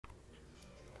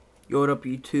Yo, what up,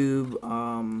 YouTube?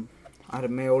 I had a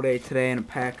mail day today and a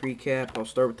pack recap. I'll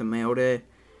start with the mail day.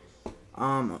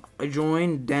 I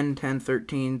joined Den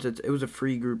 1013s. It was a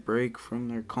free group break from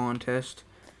their contest.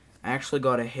 I actually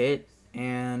got a hit,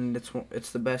 and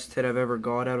it's the best hit I've ever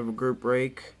got out of a group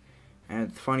break. And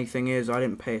the funny thing is, I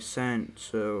didn't pay a cent,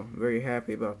 so I'm very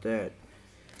happy about that.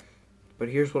 But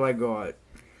here's what I got: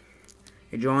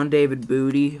 a John David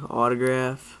Booty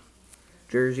autograph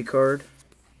jersey card.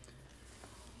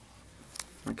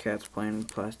 My cat's playing in a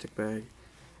plastic bag.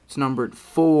 It's numbered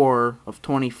 4 of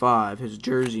 25, his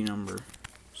jersey number.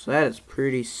 So that is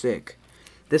pretty sick.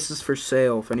 This is for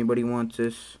sale if anybody wants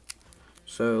this.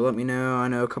 So let me know. I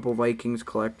know a couple Vikings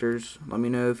collectors. Let me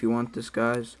know if you want this,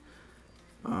 guys.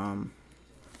 So I'm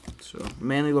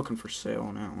mainly looking for sale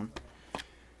on that one.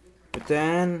 But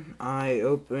then I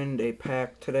opened a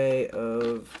pack today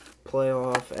of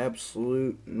playoff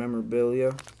absolute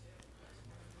memorabilia.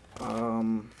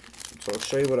 So I'll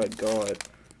show you what I got.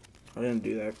 I didn't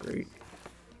do that great.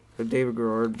 The David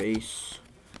Garrard base.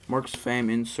 Mark's Fam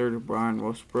insert of Brian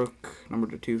Westbrook, number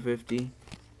to 250.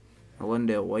 A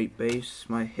Lendale White base.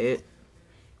 My hit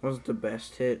wasn't the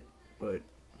best hit, but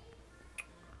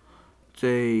it's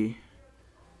a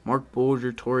Mark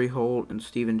Bulger, Torrey Holt, and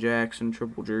Steven Jackson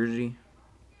triple jersey.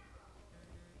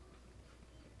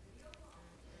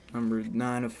 Number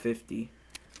 9 of 50.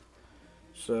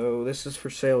 So this is for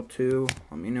sale too.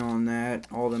 Let me know on that.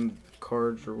 All them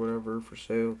cards or whatever for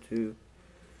sale too.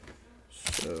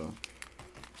 So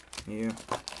yeah.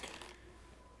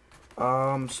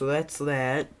 So that's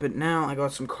that. But now I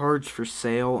got some cards for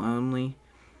sale only.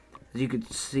 As you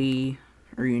could see,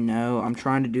 or you know, I'm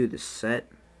trying to do the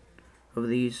set of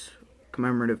these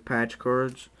commemorative patch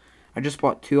cards. I just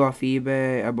bought 2 off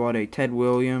eBay. I bought a Ted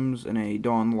Williams and a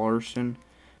Don Larson.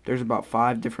 There's about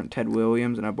 5 different Ted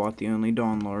Williams, and I bought the only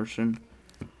Don Larson.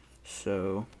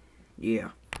 So, yeah.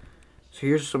 So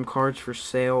here's some cards for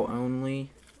sale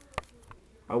only.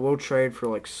 I will trade for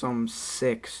like some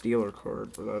sick Steeler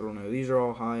card, but I don't know. These are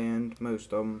all high-end,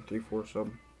 most of them, 3/4 of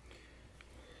them.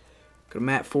 Got a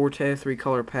Matt Forte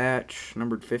 3-color patch,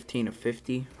 numbered 15 of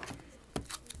 50.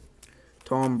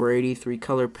 Tom Brady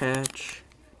 3-color patch,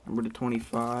 numbered to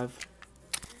 25.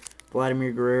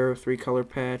 Vladimir Guerrero 3-color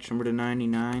patch, number to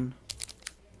 99.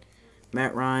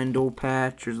 Matt Ryan dual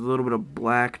patch. There's a little bit of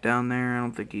black down there. I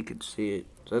don't think you could see it.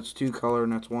 So that's 2 color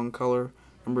and that's 1 color.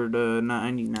 Number to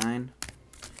 99.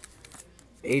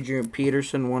 Adrian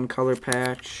Peterson 1-color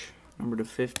patch, number to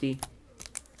 50.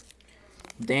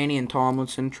 Danny and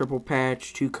Tomlinson triple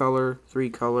patch, 2 color, 3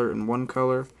 color, and 1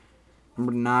 color.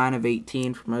 Number 9 of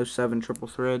 18 from 07 triple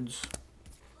threads.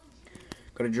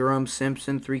 Got a Jerome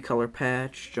Simpson 3-color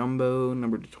patch, jumbo,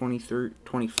 number to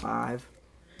 25.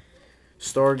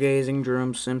 Stargazing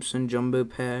Jerome Simpson jumbo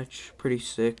patch, pretty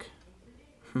sick.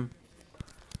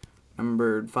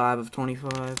 Numbered 5 of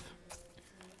 25.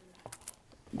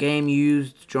 Game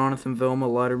used Jonathan Vilma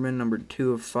Letterman, numbered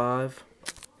 2 of 5.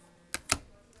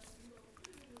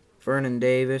 Vernon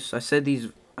Davis. I said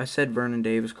Vernon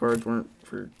Davis cards weren't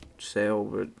for sale,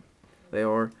 but they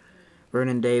are.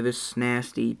 Vernon Davis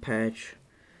nasty patch,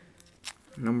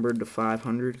 numbered to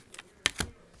 500.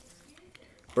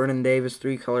 Vernon Davis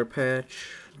 3-color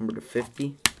patch, numbered to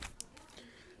 50.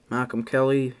 Malcolm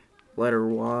Kelly, letter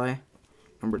Y,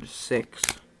 numbered to 6.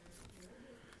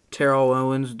 Terrell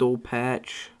Owens dual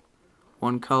patch,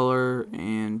 1 color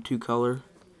and 2 color.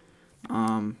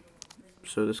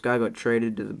 So this guy got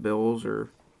traded to the Bills or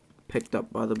picked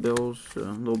up by the Bills,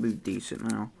 so they'll be decent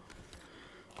now.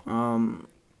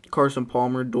 Carson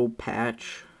Palmer dual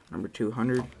patch, number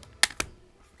 200.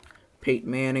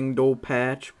 Peyton Manning dual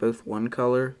patch, both 1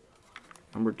 color,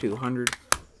 number 200.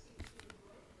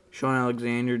 Sean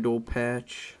Alexander dual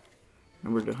patch,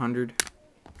 number 200.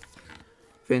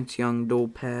 Vince Young dual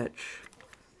patch,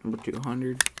 number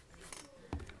 200.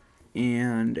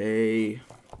 And a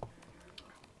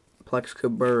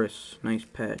Plexico Burris, nice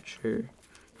patch here,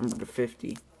 number to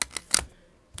 50.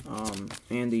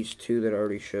 And these 2 that I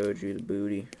already showed you, the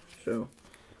booty. So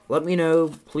let me know,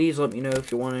 please let me know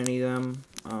if you want any of them.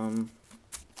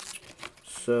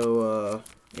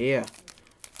 Yeah.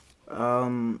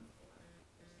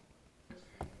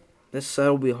 This set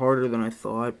will be harder than I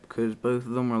thought because both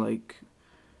of them are like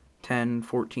 10,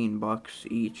 14 bucks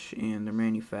each, and they're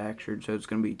manufactured, so it's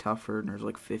going to be tougher, and there's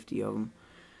like 50 of them.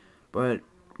 But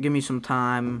give me some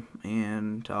time,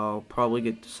 and I'll probably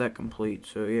get the set complete.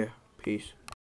 So yeah, peace.